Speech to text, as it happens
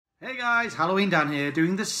Hey guys, Halloween Dan here,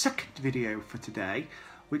 doing the second video for today,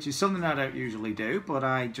 which is something I don't usually do, but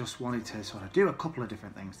I just wanted to sort of do a couple of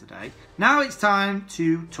different things today. Now it's time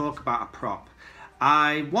to talk about a prop.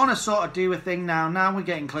 I want to sort of do a thing now we're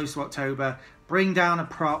getting close to October, bring down a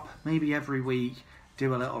prop maybe every week,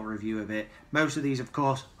 do a little review of it. Most of these, of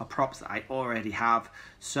course, are props that I already have.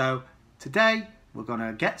 So today we're going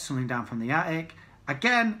to get something down from the attic,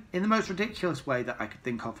 again, in the most ridiculous way that I could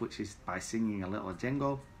think of, which is by singing a little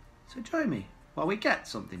jingle. So join me while we get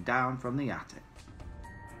something down from the attic.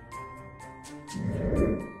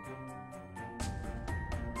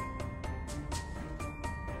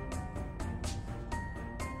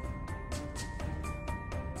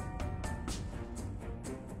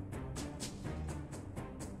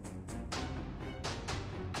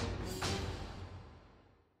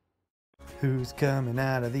 Who's coming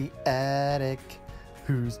out of the attic?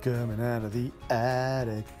 Who's coming out of the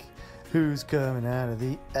attic? Who's coming out of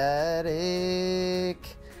the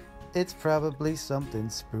attic? It's probably something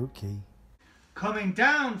spooky. Coming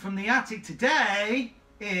down from the attic today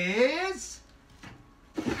is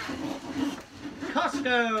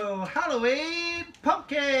Costco Halloween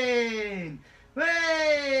pumpkin!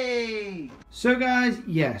 Hooray! So guys,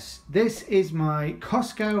 yes, this is my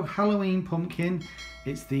Costco Halloween pumpkin.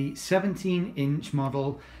 It's the 17-inch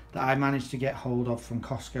model that I managed to get hold of from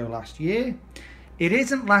Costco last year. It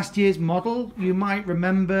isn't last year's model. You might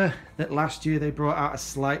remember that last year they brought out a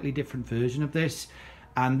slightly different version of this,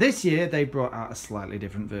 and this year they brought out a slightly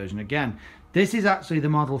different version again. This is actually the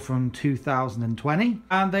model from 2020,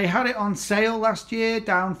 and they had it on sale last year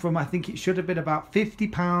down from, I think it should have been about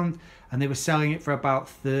 £50, and they were selling it for about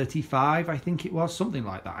 35, I think it was, something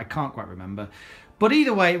like that. I can't quite remember. But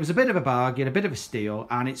either way, it was a bit of a bargain, a bit of a steal,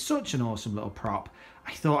 and it's such an awesome little prop.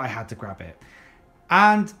 I thought I had to grab it.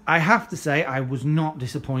 And I have to say, I was not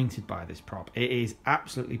disappointed by this prop. It is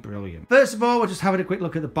absolutely brilliant. First of all, we're just having a quick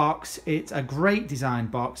look at the box. It's a great design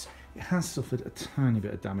box. It has suffered a tiny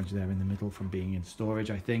bit of damage there in the middle from being in storage,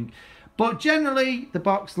 I think. But generally, the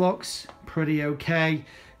box looks pretty okay.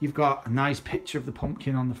 You've got a nice picture of the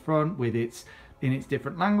pumpkin on the front with its in its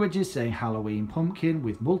different languages, saying Halloween pumpkin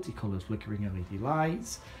with multicolored flickering LED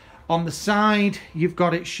lights. On the side, you've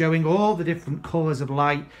got it showing all the different colours of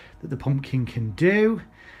light that the pumpkin can do.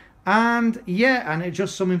 And yeah, and it's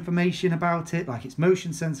just some information about it, like it's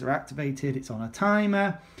motion sensor activated, it's on a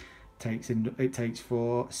timer, it takes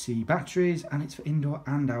 4C batteries, and it's for indoor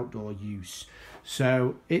and outdoor use.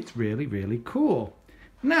 So it's really, really cool.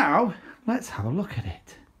 Now, let's have a look at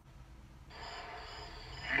it.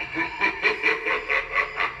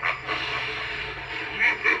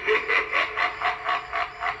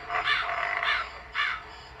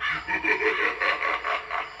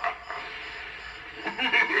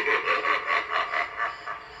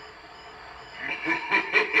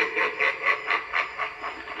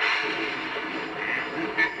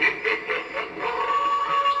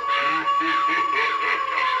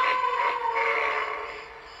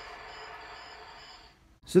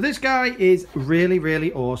 So this guy is really,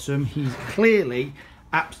 really awesome. He's clearly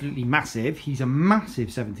absolutely massive. He's a massive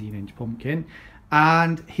 17-inch pumpkin,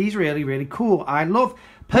 and he's really, really cool. I love,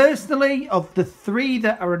 personally, of the three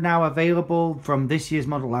that are now available from this year's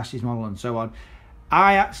model, last year's model, and so on,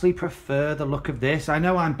 I actually prefer the look of this. I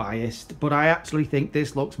know I'm biased, but I actually think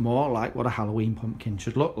this looks more like what a Halloween pumpkin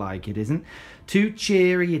should look like. It isn't too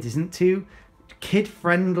cheery, it isn't too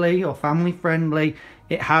kid-friendly or family-friendly.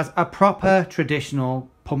 It has a proper traditional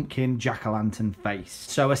pumpkin jack-o'-lantern face.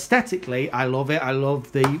 So aesthetically, I love it. I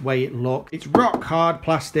love the way it looks. It's rock hard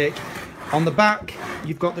plastic. On the back,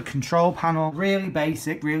 you've got the control panel. Really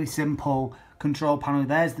basic, really simple control panel.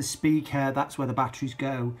 There's the speaker. That's where the batteries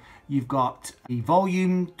go. You've got the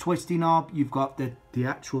volume twisty knob. You've got the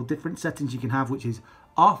actual different settings you can have, which is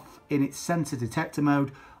off in its sensor detector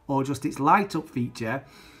mode or just its light up feature.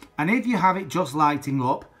 And if you have it just lighting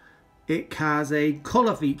up, it has a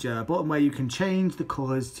colour feature, a button where you can change the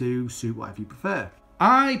colours to suit whatever you prefer.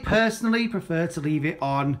 I personally prefer to leave it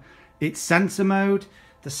on its sensor mode.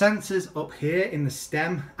 The sensor's up here in the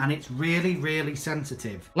stem, and it's really, really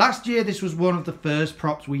sensitive. Last year, this was one of the first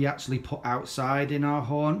props we actually put outside in our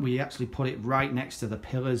haunt. We actually put it right next to the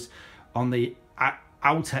pillars on the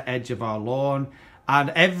outer edge of our lawn.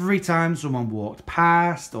 And every time someone walked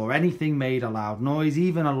past or anything made a loud noise,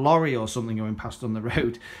 even a lorry or something going past on the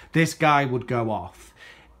road, this guy would go off.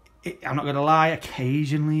 I'm not going to lie,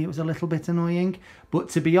 occasionally it was a little bit annoying, But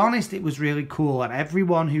to be honest, it was really cool, and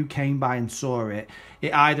everyone who came by and saw it,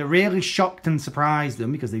 it either really shocked and surprised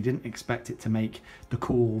them because they didn't expect it to make the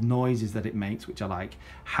cool noises that it makes, which are like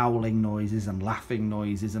howling noises and laughing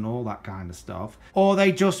noises and all that kind of stuff, or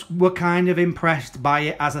they just were kind of impressed by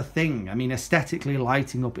it as a thing. I mean, aesthetically,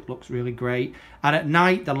 lighting up, it looks really great, and at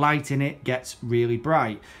night the light in it gets really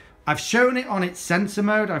bright. I've shown it on its sensor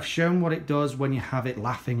mode. I've shown what it does when you have it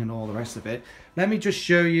laughing and all the rest of it. Let me just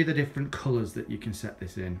show you the different colours that you can set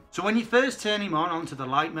this in. So when you first turn him on onto the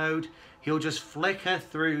light mode, he'll just flicker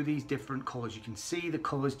through these different colours. You can see the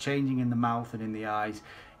colours changing in the mouth and in the eyes.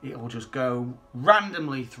 It'll just go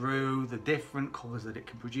randomly through the different colours that it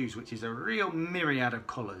can produce, which is a real myriad of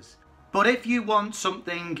colours. But if you want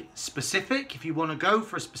something specific, if you want to go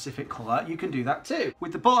for a specific colour, you can do that too.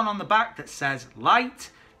 With the button on the back that says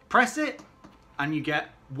light, press it and you get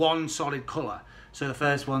one solid colour. So the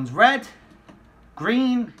first one's red,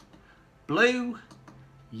 green, blue,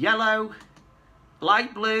 yellow,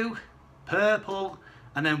 light blue, purple,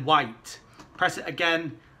 and then white. Press it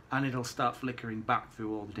again and it'll start flickering back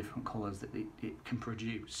through all the different colours that it can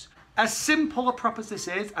produce. As simple a prop as this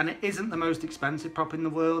is, and it isn't the most expensive prop in the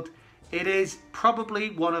world, it is probably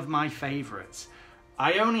one of my favourites.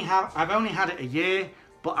 I've only had it a year,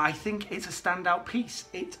 but I think it's a standout piece.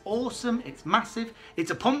 It's awesome, it's massive,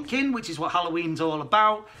 it's a pumpkin, which is what Halloween's all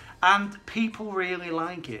about, and people really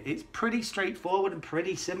like it. It's pretty straightforward and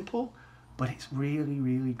pretty simple, but it's really,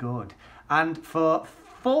 really good. And for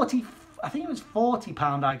I think it was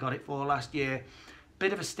 £40 I got it for last year.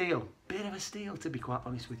 Bit of a steal to be quite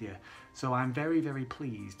honest with you. So I'm very, very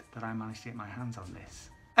pleased that I managed to get my hands on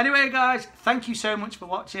this. Anyway guys, thank you so much for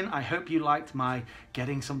watching. I hope you liked my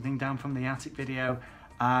getting something down from the attic video,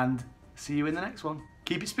 and see you in the next one.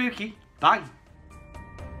 Keep it spooky. Bye.